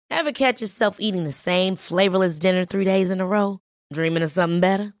Ever catch yourself eating the same flavorless dinner 3 days in a row? Dreaming of something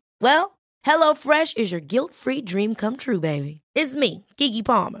better? Well, HelloFresh is your guilt-free dream come true, baby. It's me, Keke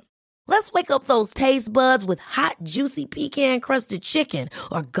Palmer. Let's wake up those taste buds with hot, juicy pecan-crusted chicken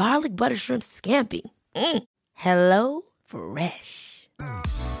or garlic butter shrimp scampi. Hello Fresh.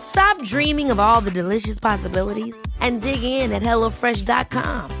 Stop dreaming of all the delicious possibilities and dig in at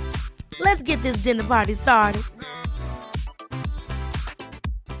HelloFresh.com. Let's get this dinner party started.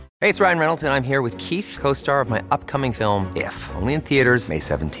 Hey, it's Ryan Reynolds, and I'm here with Keith, co-star of my upcoming film, If, only in theaters May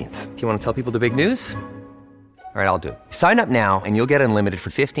 17th. Do you want to tell people the big news? All right, I'll do it. Sign up now and you'll get unlimited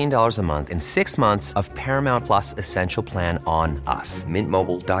for $15 a month and 6 months of Paramount Plus Essential Plan on us.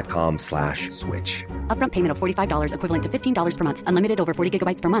 MintMobile.com/switch. Upfront payment of $45 equivalent to $15 per month. Unlimited over 40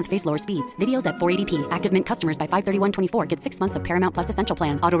 gigabytes per month. Face lower speeds. Videos at 480p. Active Mint customers by 531.24 get 6 months of Paramount Plus Essential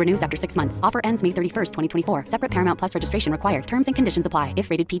Plan. Auto renews after 6 months. Offer ends May 31st, 2024. Separate Paramount Plus registration required. Terms and conditions apply if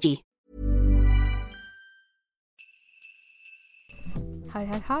rated PG. Ho,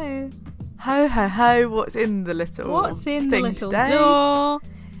 ho, ho. Ho, ho, ho. What's in the little thing today? door?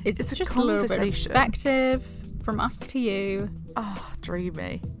 It's a just a little bit of conversation. perspective from us to you. Oh,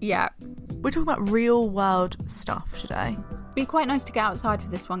 dreamy. Yeah. We're talking about real world stuff today. Be quite nice to get outside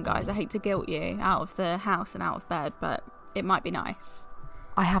for this one, guys. I hate to guilt you out of the house and out of bed, but it might be nice.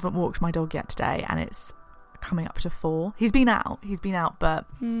 I haven't walked my dog yet today, and it's coming up to 4. He's been out, but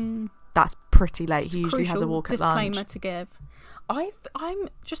that's pretty late. It's he usually has a walk at disclaimer lunch. to give.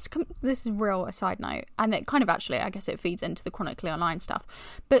 This is real a side note, and it kind of actually, I guess it feeds into the chronically online stuff.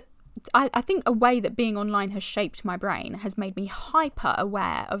 But I think a way that being online has shaped my brain has made me hyper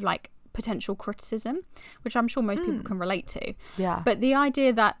aware of like potential criticism, which I'm sure most people can relate to. Yeah. But the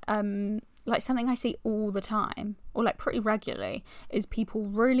idea that like something I see all the time or like pretty regularly is people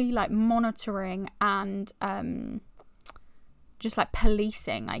really like monitoring and just like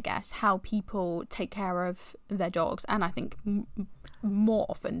policing, I guess, how people take care of their dogs, and I think more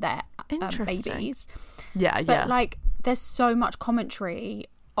often their babies. Yeah. But like there's so much commentary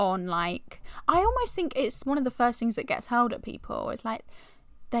on like, I almost think it's one of the first things that gets hurled at people. It's like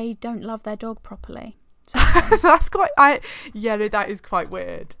they don't love their dog properly. That's quite that is quite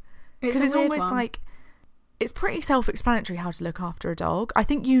weird, because it's almost like it's pretty self-explanatory how to look after a dog. I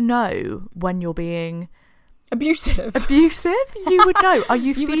think you know when you're being abusive. You would know. Are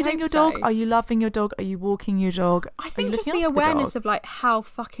you feeding your dog? So. Are you loving your dog? Are you walking your dog? I think just the awareness of like how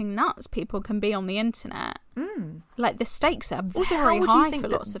fucking nuts people can be on the internet. Like the stakes are very high for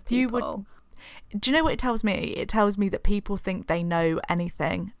lots of people. Do you know what it tells me? It tells me that people think they know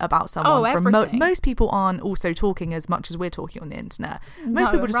anything about someone. Oh, everything. Most people aren't also talking as much as we're talking on the internet.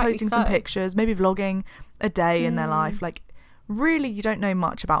 Most people are just posting some pictures, maybe vlogging a day in their life. Like, really, you don't know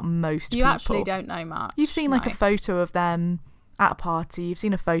much about most people. You actually don't know much. You've seen like a photo of them at a party. You've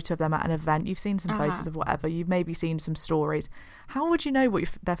seen a photo of them at an event. You've seen some photos of whatever. You've maybe seen some stories. How would you know what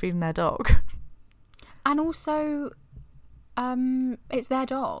they're feeding their dog? And also, it's their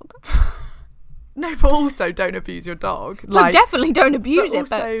dog. No, but also don't abuse your dog. No, definitely don't abuse it.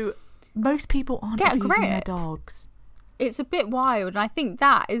 But also, most people aren't abusing their dogs. It's a bit wild, and I think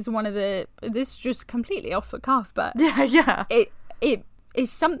that is one of the. This is just completely off the cuff, but yeah. It is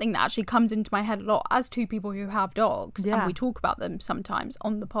something that actually comes into my head a lot as two people who have dogs, and we talk about them sometimes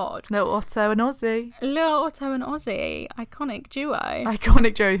on the pod. Little Otto and Ozzy. Iconic duo.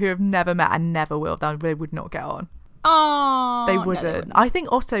 Iconic duo who have never met and never will. They would not get on. Oh, they wouldn't. I think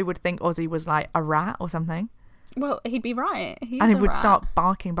Otto would think Ozzy was like a rat or something. Well, he'd be right. He would start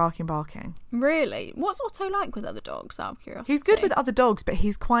barking. Really? What's Otto like with other dogs, out of curiosity? He's good with other dogs, but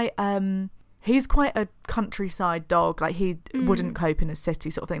he's quite a countryside dog. Like he wouldn't cope in a city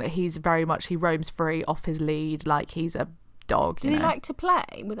sort of thing. Like he roams free off his lead. Like he's a dog. Does he like to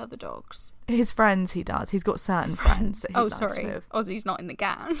play with other dogs? His friends, he does. He's got certain friends that he likes with. Ozzy's not in the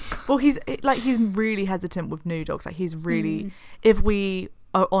gang. Well, he's really hesitant with new dogs. Like he's really, if we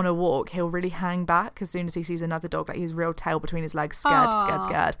are on a walk, he'll really hang back as soon as he sees another dog. Like he's real tail between his legs,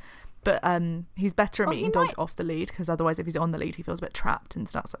 scared. But he's better at meeting dogs off the lead, because otherwise, if he's on the lead, he feels a bit trapped and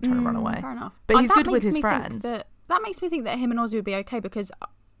starts like trying to run away. Fair enough. But he's good with his friends. That makes me think that him and Ozzy would be okay, because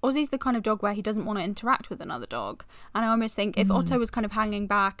Ozzy's the kind of dog where he doesn't want to interact with another dog. And I almost think if Otto was kind of hanging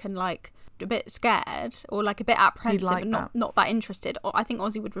back and like a bit scared or like a bit apprehensive and not that interested, I think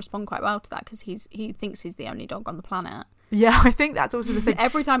Ozzy would respond quite well to that, because he thinks he's the only dog on the planet. Yeah, I think that's also the thing.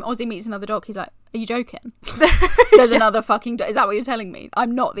 Every time Ozzy meets another dog, he's like, "Are you joking? There's another fucking dog. Is that what you're telling me?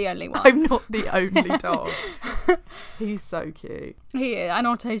 I'm not the only one. I'm not the only dog." He's so cute. He is. And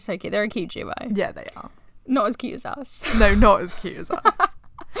Otto's so cute. They're a cute duo. Yeah, they are. Not as cute as us. No, not as cute as us.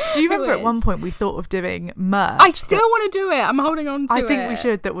 Do you remember at one point we thought of doing merch? I still want to do it. I'm holding on to it. I think we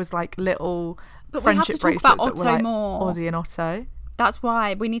should. That was like little but friendship bracelets that were like more. Ozzy and Otto. That's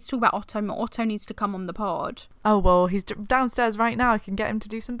why we need to talk about Otto more. Otto needs to come on the pod. Oh, well, he's downstairs right now. I can get him to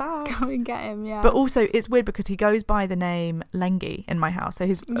do some bags. Go and get him, yeah. But also, it's weird because he goes by the name Lengi in my house. So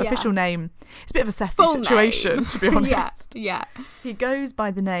his official name, it's a bit of a Seffi situation, to be honest. Yeah. He goes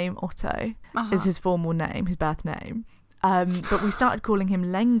by the name Otto, is his formal name, his birth name. But we started calling him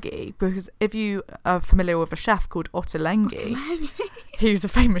Lengi because if you are familiar with a chef called Otto Lengi, he's a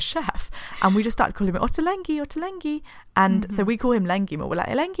famous chef, and we just started calling him Otto Lengi, and so we call him Lengi more. We're like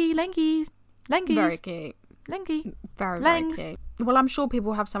Lengi. Very cute. Lengi. Very cute. Well, I'm sure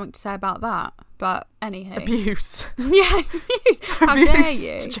people have something to say about that, but anyhow. Abuse. Yes, abuse. How dare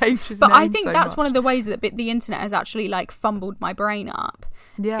you? But I think that's one of the ways that the internet has actually like fumbled my brain up.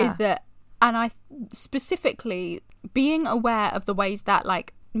 Yeah. Is that, and I specifically being aware of the ways that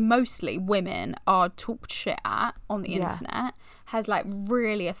like mostly women are talked shit at on the internet has like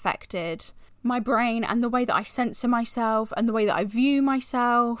really affected my brain and the way that I censor myself and the way that I view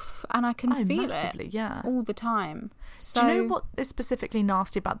myself, and I can feel it all the time. So, do you know what is specifically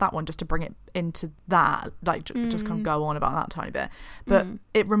nasty about that one, just to bring it into that, like just kind of go on about that a tiny bit, but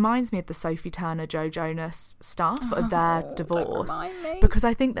it reminds me of the Sophie Turner, Joe Jonas stuff of their divorce, because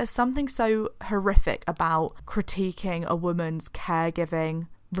I think there's something so horrific about critiquing a woman's caregiving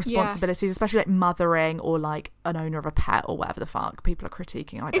responsibilities, especially like mothering or like an owner of a pet or whatever the fuck people are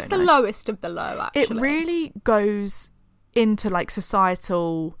critiquing. It's the lowest of the low, actually. It really goes into like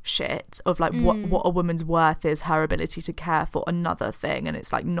societal shit of like what a woman's worth is, her ability to care for another thing, and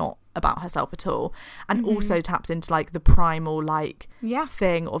it's like not about herself at all, and also taps into like the primal like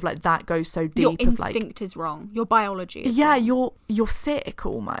thing of like that goes so deep. Your instinct is wrong, your biology is wrong. You're sick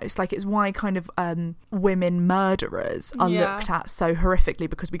almost. Like it's why kind of women murderers are looked at so horrifically,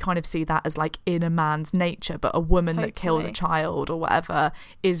 because we kind of see that as like in a man's nature, but a woman that kills a child or whatever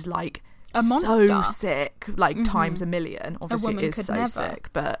is like a monster. So sick, like times a million. Obviously it is so never. Sick,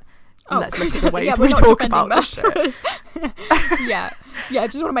 but let's look at the ways we talk about this shit. I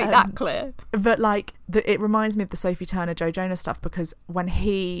just want to make that clear. But like it reminds me of the Sophie Turner, Joe Jonas stuff, because when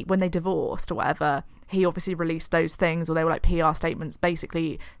they divorced or whatever, he obviously released those things, or they were like PR statements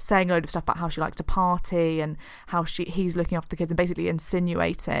basically saying a load of stuff about how she likes to party and how he's looking after the kids, and basically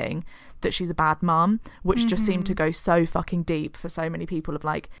insinuating that she's a bad mum, which just seemed to go so fucking deep for so many people of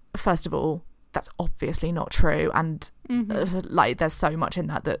like, first of all, that's obviously not true, and like there's so much in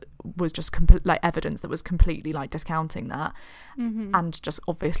that was just like evidence that was completely like discounting that, and just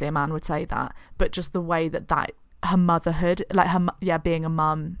obviously a man would say that, but just the way that her motherhood, like her being a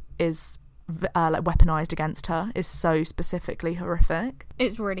mum is like weaponized against her is so specifically horrific.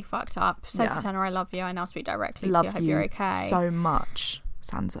 It's really fucked up. Sophie Turner, I love you. I now speak directly to you. I hope you're okay. So much,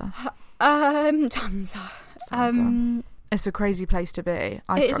 Sansa. Sansa. It's a crazy place to be.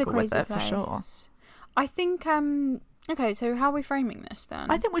 I struggle with it for sure. I think okay, so how are we framing this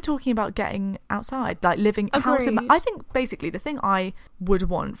then? I think we're talking about getting outside, like living. Agreed. I think basically the thing I would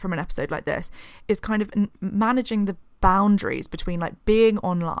want from an episode like this is kind of managing the boundaries between like being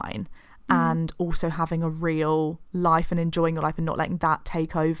online and also having a real life and enjoying your life and not letting that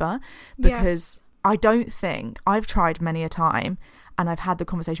take over, because I don't think, I've tried many a time and I've had the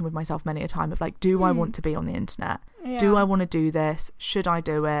conversation with myself many a time of like, do I want to be on the internet? Do I want to do this? Should I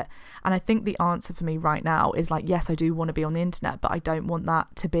do it? And I think the answer for me right now is like, yes, I do want to be on the internet, but I don't want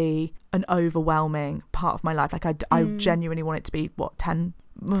that to be an overwhelming part of my life. Like I genuinely want it to be 5%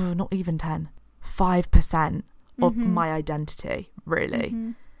 of my identity,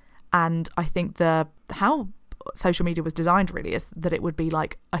 really. And I think how social media was designed really is that it would be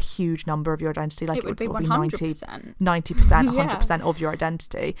like a huge number of your identity, like it would sort of be 90%, 100% of your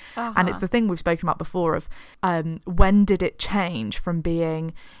identity. And it's the thing we've spoken about before of when did it change from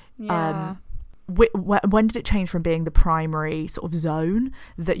being when did it change from being the primary sort of zone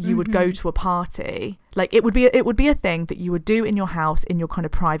that you would go to a party, like it would be a thing that you would do in your house in your kind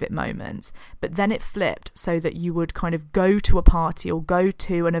of private moments, but then it flipped so that you would kind of go to a party or go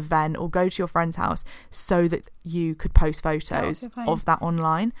to an event or go to your friend's house so that you could post photos of that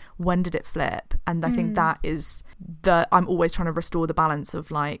online. When did it flip? And I think that is I'm always trying to restore the balance of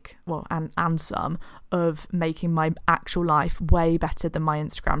like, well, and some of making my actual life way better than my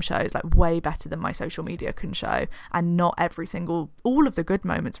Instagram shows, like way better than my social media can show, and not all of the good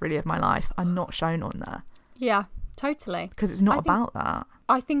moments really of my life are not shown on there. Yeah, totally. Because it's not about that.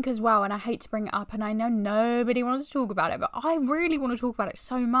 I think as well, and I hate to bring it up, and I know nobody wants to talk about it, but I really want to talk about it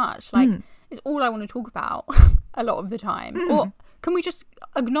so much. Like, it's all I want to talk about a lot of the time. Or can we just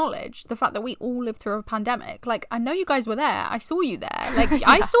acknowledge the fact that we all lived through a pandemic? Like, I know you guys were there. I saw you there. Like,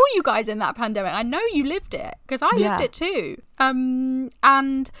 I saw you guys in that pandemic. I know you lived it because I lived it too. And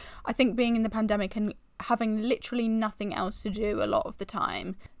I think being in the pandemic and having literally nothing else to do a lot of the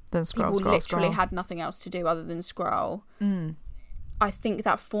time, then people literally had nothing else to do other than scroll. I think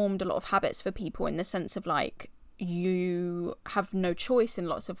that formed a lot of habits for people in the sense of like, you have no choice in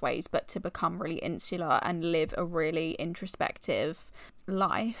lots of ways but to become really insular and live a really introspective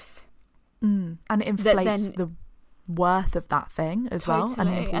life. And it inflates the worth of that thing as well.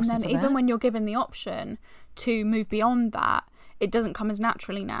 And then even when you're given the option to move beyond that, it doesn't come as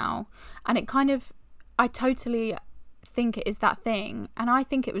naturally now. And it kind of, I totally think it is that thing. And I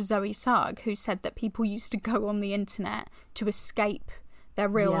think it was Zoe Sugg who said that people used to go on the internet to escape their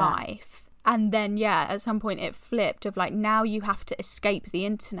real life. And then, at some point it flipped of like, now you have to escape the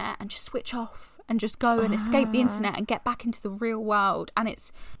internet and just switch off and just go and escape the internet and get back into the real world. And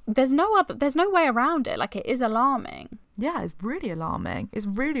there's no way around it. Like, it is alarming. Yeah, it's really alarming. It's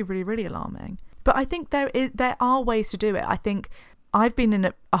really, really, really alarming. But I think there are ways to do it. I think I've been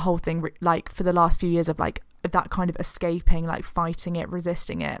in a whole thing like for the last few years of like that kind of escaping, like fighting it,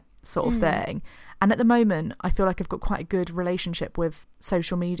 resisting it sort of thing. And at the moment, I feel like I've got quite a good relationship with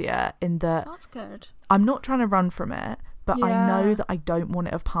social media in that that's good. I'm not trying to run from it, but I know that I don't want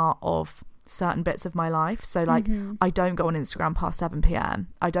it as part of certain bits of my life. So like, I don't go on Instagram past 7 p.m.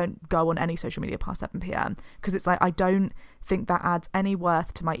 I don't go on any social media past 7 p.m. because it's like, I don't think that adds any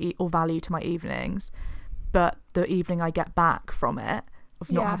worth to my or value to my evenings. But the evening I get back from it,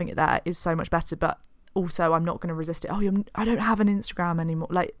 of not having it there, is so much better. But also, I'm not going to resist it. I don't have an Instagram anymore.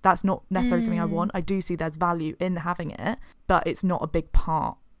 Like, that's not necessarily something I want. I do see there's value in having it, but it's not a big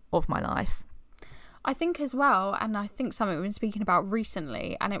part of my life. I think as well, and I think something we've been speaking about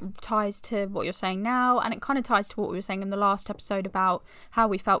recently, and it ties to what you're saying now, and it kind of ties to what we were saying in the last episode about how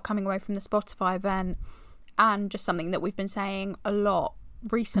we felt coming away from the Spotify event, and just something that we've been saying a lot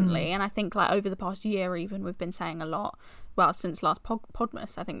recently. And I think like over the past year even, we've been saying a lot, well, since last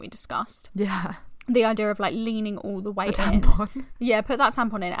podmas I think we discussed the idea of like leaning all the way in. Put that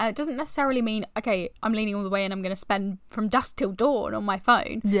tampon in. And it doesn't necessarily mean, okay, I'm leaning all the way in, I'm going to spend from dusk till dawn on my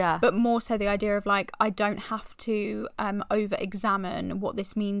phone. But more so the idea of like, I don't have to over examine what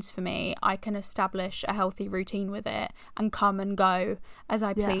this means for me. I can establish a healthy routine with it and come and go as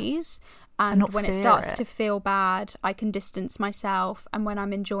I please. And when it starts to feel bad, I can distance myself. And when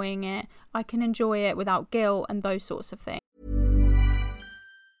I'm enjoying it, I can enjoy it without guilt and those sorts of things.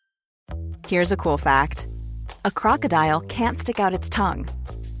 Here's a cool fact. A crocodile can't stick out its tongue.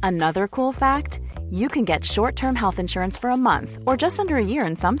 Another cool fact, you can get short-term health insurance for a month or just under a year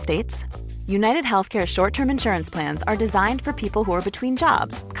in some states. United Healthcare short-term insurance plans are designed for people who are between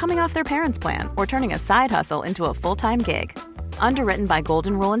jobs, coming off their parents' plan, or turning a side hustle into a full-time gig. Underwritten by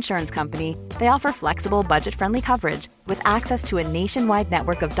Golden Rule Insurance Company, they offer flexible, budget-friendly coverage with access to a nationwide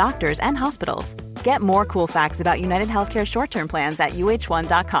network of doctors and hospitals. Get more cool facts about United Healthcare short-term plans at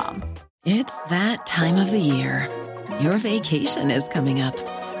uh1.com. It's that time of the year. Your vacation is coming up.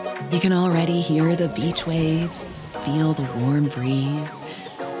 You can already hear the beach waves, feel the warm breeze,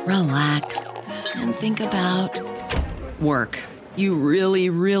 relax, and think about work. You really,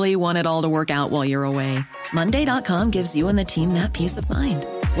 really want it all to work out while you're away. Monday.com gives you and the team that peace of mind.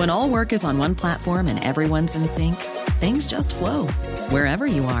 When all work is on one platform and everyone's in sync, things just flow. Wherever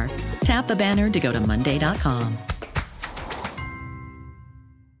you are, tap the banner to go to Monday.com.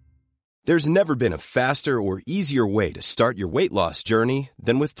 There's never been a faster or easier way to start your weight loss journey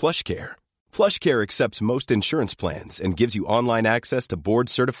than with PlushCare. PlushCare accepts most insurance plans and gives you online access to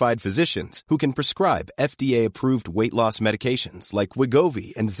board-certified physicians who can prescribe FDA-approved weight loss medications like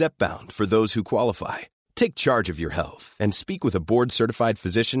Wegovy and Zepbound for those who qualify. Take charge of your health and speak with a board-certified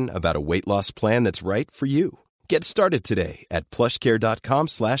physician about a weight loss plan that's right for you. Get started today at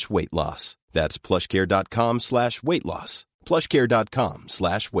plushcare.com/weight loss. That's plushcare.com/weight loss.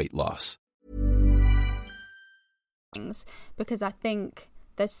 plushcare.com/weight loss. Because I think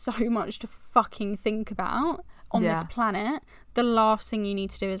there's so much to fucking think about on this planet. The last thing you need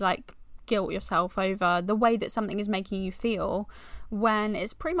to do is like guilt yourself over the way that something is making you feel, when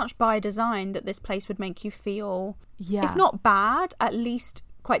it's pretty much by design that this place would make you feel, if not bad, at least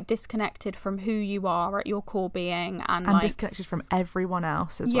quite disconnected from who you are at your core being, and like, disconnected from everyone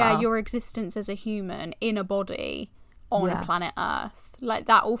else as well. Your existence as a human in a body on planet Earth. Like,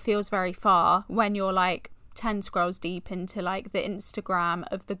 that all feels very far when you're like 10 scrolls deep into like the Instagram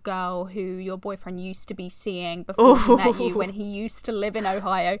of the girl who your boyfriend used to be seeing before he met you when he used to live in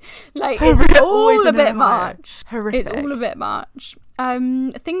Ohio. Like, it's all a bit much. Horrific. It's all a bit much.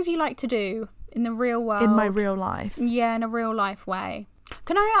 Things you like to do In the real world. In my real life. Yeah, in a real life way.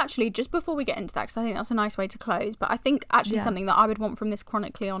 Can I actually, just before we get into that, because I think that's a nice way to close, but I think actually something that I would want from this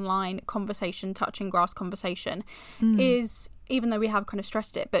chronically online conversation, touching grass conversation, is, even though we have kind of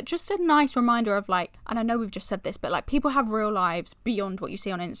stressed it, but just a nice reminder of like, and I know we've just said this, but like people have real lives beyond what you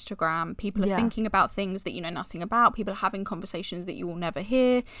see on Instagram. People are thinking about things that you know nothing about. People are having conversations that you will never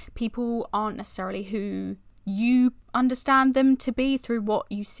hear. People aren't necessarily who you understand them to be through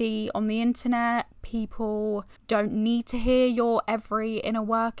what you see on the internet. People don't need to hear your every inner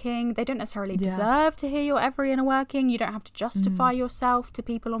working. They don't necessarily deserve to hear your every inner working. You don't have to justify yourself to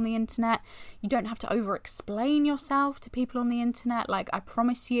people on the internet. You don't have to over explain yourself to people on the internet. Like, I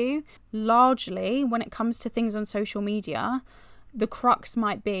promise you, largely when it comes to things on social media, the crux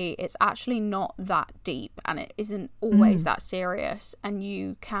might be it's actually not that deep and it isn't always that serious, and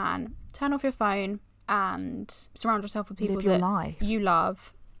you can turn off your phone and surround yourself with people that you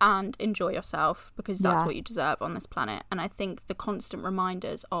love and enjoy yourself, because that's what you deserve on this planet. And I think the constant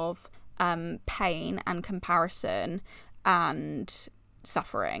reminders of pain and comparison and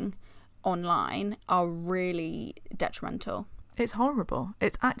suffering online are really detrimental. It's horrible.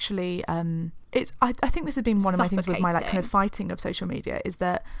 It's actually I think this has been one of my things with my like kind of fighting of social media, is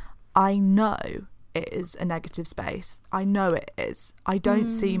that I know it is a negative space. I know it is. I don't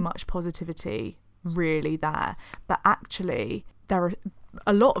see much positivity really there, but actually there are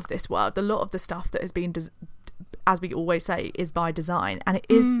a lot of this world, a lot of the stuff that has been as we always say, is by design, and it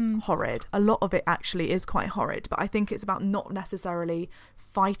is horrid. A lot of it actually is quite horrid, but I think it's about not necessarily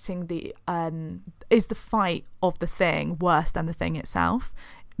fighting the is the fight of the thing worse than the thing itself.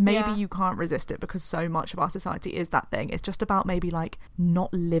 Maybe you can't resist it because so much of our society is that thing. It's just about maybe like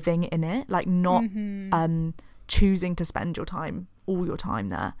not living in it, like not choosing to spend all your time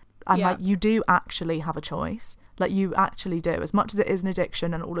there. And like, you do actually have a choice. Like, you actually do. As much as it is an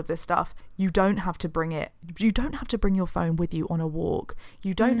addiction and all of this stuff, you don't have to bring your phone with you on a walk.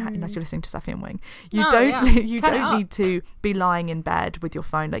 You don't unless you're listening to Safi and Wing. You don't need to be lying in bed with your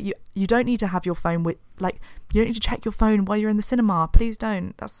phone. Like, you don't need to have your phone with, like, you don't need to check your phone while you're in the cinema. Please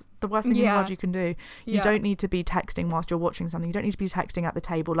don't. That's the worst thing in the world you can do. You don't need to be texting whilst you're watching something. You don't need to be texting at the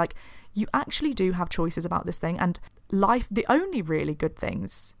table. Like, you actually do have choices about this thing. And life, the only really good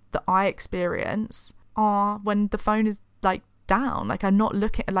things that I experience are when the phone is like down. Like, I'm not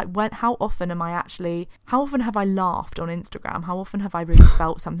looking at, like, how often have I laughed on Instagram? How often have I really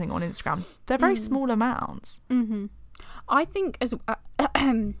felt something on Instagram? They're very small amounts. I think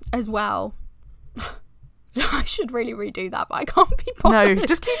as well I should really redo that, but I can't be bothered. No,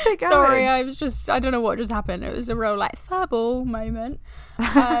 just keep it going. Sorry, I don't know what just happened. It was a real like furball moment.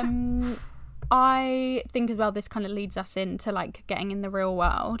 I think as well this kind of leads us into like getting in the real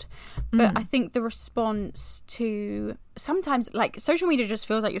world, but I think the response to sometimes like social media just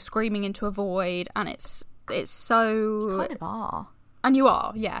feels like you're screaming into a void, and it's so kind of are, and you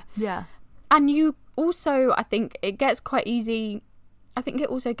are, and you also, I think it gets quite easy. I think it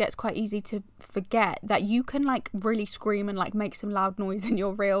also gets quite easy to forget that you can like really scream and like make some loud noise in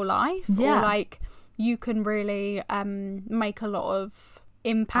your real life, or like you can really make a lot of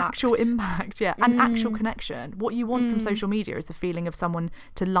actual impact and actual connection. What you want from social media is the feeling of someone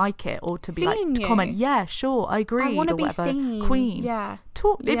to like it, or to be seeing like to comment, sure, I agree, I want to or be whatever. seen. Queen,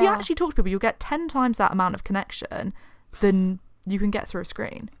 if you actually talk to people, you'll get 10 times that amount of connection than you can get through a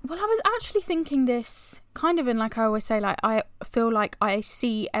screen. Well, I was actually thinking this kind of in, like I always say, like I feel like I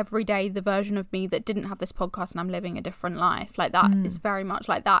see every day the version of me that didn't have this podcast, and I'm living a different life. Like that is very much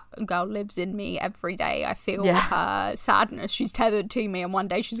like that girl lives in me every day. I feel her sadness. She's tethered to me, and one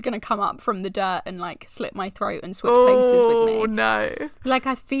day she's going to come up from the dirt and like slit my throat and switch places with me. Oh no. Like,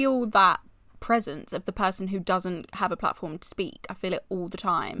 I feel that presence of the person who doesn't have a platform to speak. I feel it all the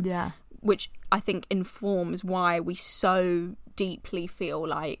time. Yeah. Which I think informs why we so deeply feel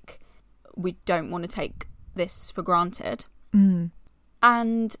like we don't want to take this for granted.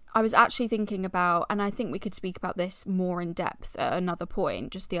 And I was actually thinking about, and I think we could speak about this more in depth at another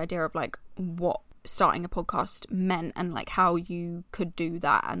point, just the idea of like what starting a podcast meant, and like how you could do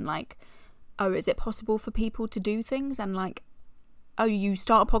that, and like, oh, is it possible for people to do things, and like, oh, you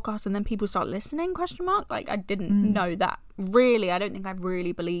start a podcast and then people start listening, ? Like, I didn't know that. Really, I don't think I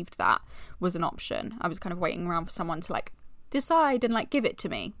really believed that was an option. I was kind of waiting around for someone to like decide and like give it to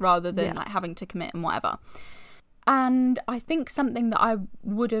me, rather than like having to commit and whatever. And I think something that I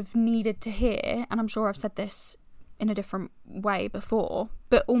would have needed to hear, and I'm sure I've said this in a different way before,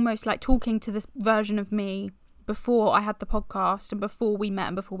 but almost like talking to this version of me before I had the podcast and before we met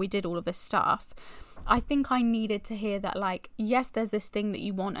and before we did all of this stuff, I think I needed to hear that, like, yes, there's this thing that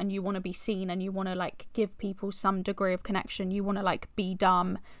you want and you want to be seen and you want to, like, give people some degree of connection. You want to, like, be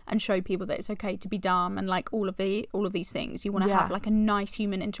dumb and show people that it's okay to be dumb and, like, all of these things. You want to have, like, a nice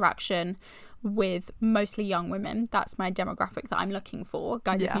human interaction with mostly young women. That's my demographic that I'm looking for.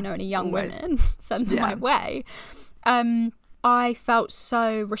 Guys, if you know any young women, send them my way. I felt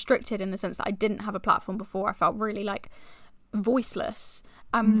so restricted in the sense that I didn't have a platform before. I felt really, like, voiceless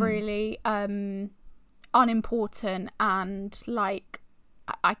and really unimportant and, like,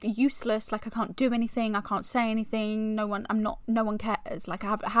 I useless. Like, I can't do anything, I can't say anything, no one cares. Like,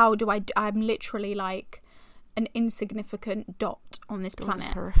 I'm literally like an insignificant dot on this planet.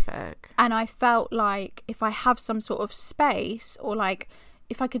 That's horrific. And I felt like if I have some sort of space, or like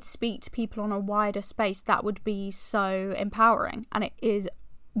if I could speak to people on a wider space, that would be so empowering. And it is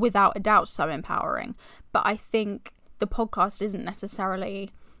without a doubt so empowering. But I think the podcast isn't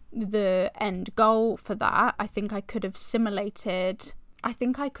necessarily the end goal for that. I think I could have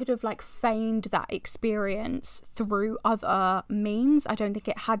like feigned that experience through other means. I don't think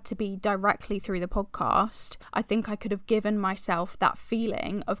it had to be directly through the podcast. I think I could have given myself that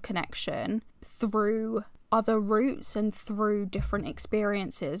feeling of connection through other routes and through different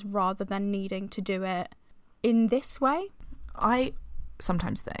experiences rather than needing to do it in this way. I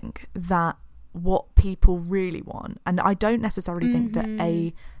sometimes think that what people really want, and I don't necessarily think that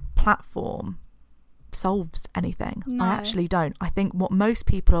a platform solves anything. No. I actually don't. I think what most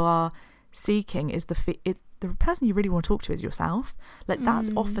people are seeking is the person you really want to talk to is yourself. Like, that's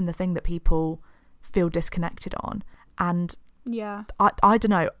often the thing that people feel disconnected on. And I don't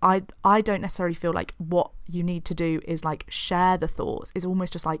know, I don't necessarily feel like what you need to do is like share the thoughts. It's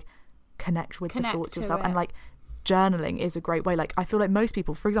almost just like connect with the thoughts yourself. And like journaling is a great way. Like, I feel like most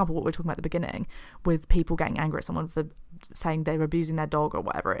people, for example, what we were talking about at the beginning with people getting angry at someone for saying they were abusing their dog or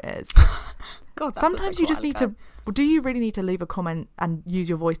whatever it is. God, sometimes you just need to, do you really need to leave a comment and use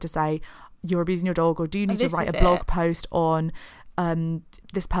your voice to say you're abusing your dog, or do you need to write a blog post on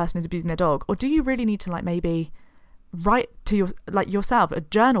this person is abusing their dog, or do you really need to like maybe write to yourself a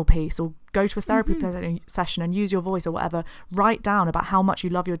journal piece, or go to a therapy session and use your voice or whatever, write down about how much you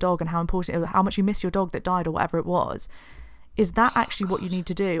love your dog and how important, how much you miss your dog that died or whatever it was. Is that actually what you need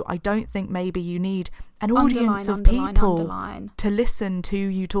to do? I don't think maybe you need an audience of people to listen to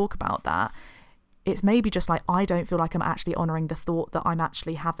you talk about that. It's maybe just like, I don't feel like I'm actually honouring the thought that I'm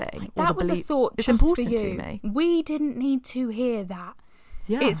actually having. That or the was belief. a thought it's just important for you. to me. We didn't need to hear that.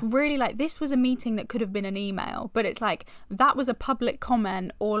 Yeah. It's really like, this was a meeting that could have been an email, but it's like, that was a public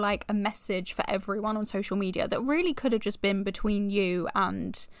comment or like a message for everyone on social media that really could have just been between you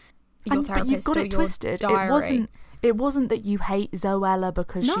and your therapist. But you've got it twisted. Diary. It wasn't that you hate Zoella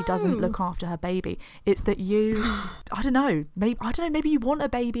because she doesn't look after her baby. It's that you, I don't know, maybe you want a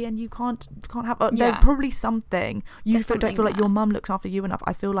baby and you can't have. There's probably something you don't feel like your mum looked after you enough.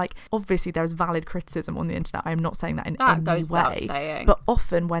 I feel like obviously there's valid criticism on the internet. I'm not saying that in any goes way, without saying. But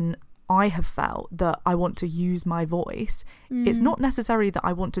often when I have felt that I want to use my voice, it's not necessarily that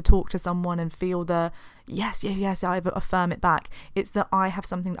I want to talk to someone and feel the yes, I affirm it back. It's that I have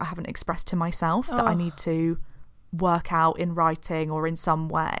something that I haven't expressed to myself that I need to work out in writing or in some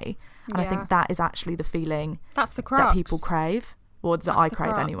way. And I think that is actually the feeling that's the crux that people crave, or that I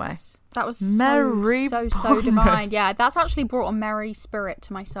crave anyway. That was Merry so divine. Yeah, that's actually brought a merry spirit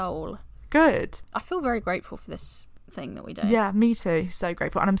to my soul. Good. I feel very grateful for this thing that we do. Yeah, me too. So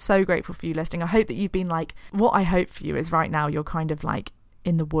grateful. And I'm so grateful for you listening. I hope that you've been like, what I hope for you is right now you're kind of like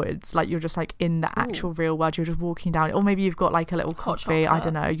in the woods, like you're just like in the actual real world. You're just walking down, or maybe you've got like a little coffee, I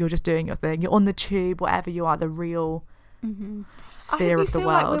don't know, you're just doing your thing, you're on the tube, whatever you are, the real sphere of the world.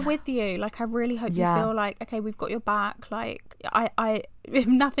 I hope you feel like we're with you. Like, I really hope you feel like, okay, we've got your back. Like, I if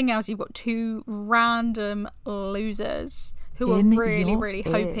nothing else, you've got two random losers who are really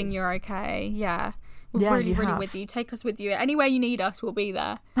hoping you're okay. Yeah, we're really with you. Take us with you anywhere you need us. We'll be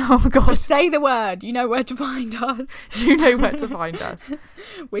there. Oh god, just say the word. You know where to find us. You know where to find us.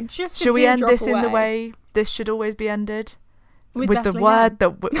 We're just should we end this away. in the way this should always be ended, with the word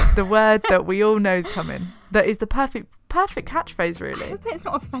that we all know is coming, that is the perfect catchphrase, really. I hope it's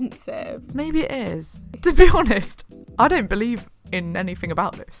not offensive. Maybe it is. To be honest, I don't believe in anything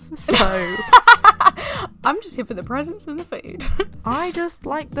about this, so I'm just here for the presents and the food. I just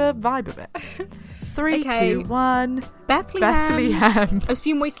like the vibe of it. 3, 2, 1. Bethlehem.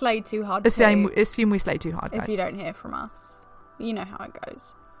 Assume we slayed too hard. Assume we slayed too hard, guys. If you don't hear from us, you know how it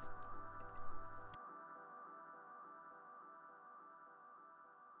goes.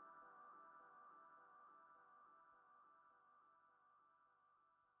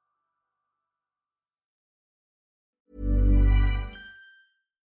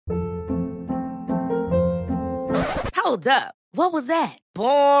 Hold up. What was that?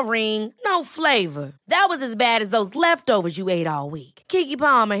 Boring. No flavor. That was as bad as those leftovers you ate all week. Keke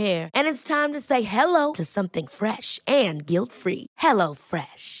Palmer here, and it's time to say hello to something fresh and guilt-free. Hello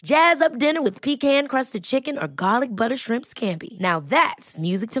Fresh. Jazz up dinner with pecan-crusted chicken or garlic butter shrimp scampi. Now that's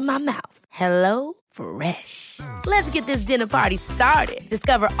music to my mouth. Hello Fresh. Let's get this dinner party started.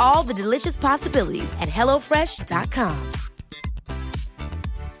 Discover all the delicious possibilities at hellofresh.com.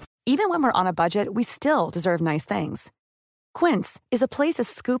 Even when we're on a budget, we still deserve nice things. Quince is a place to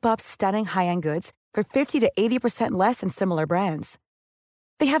scoop up stunning high-end goods for 50 to 80% less than similar brands.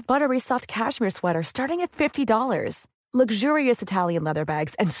 They have buttery soft cashmere sweaters starting at $50, luxurious Italian leather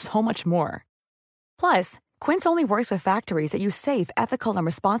bags, and so much more. Plus, Quince only works with factories that use safe, ethical, and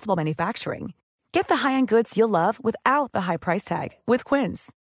responsible manufacturing. Get the high-end goods you'll love without the high price tag with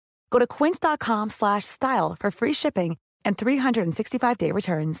Quince. Go to quince.com/style for free shipping and 365-day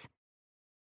returns.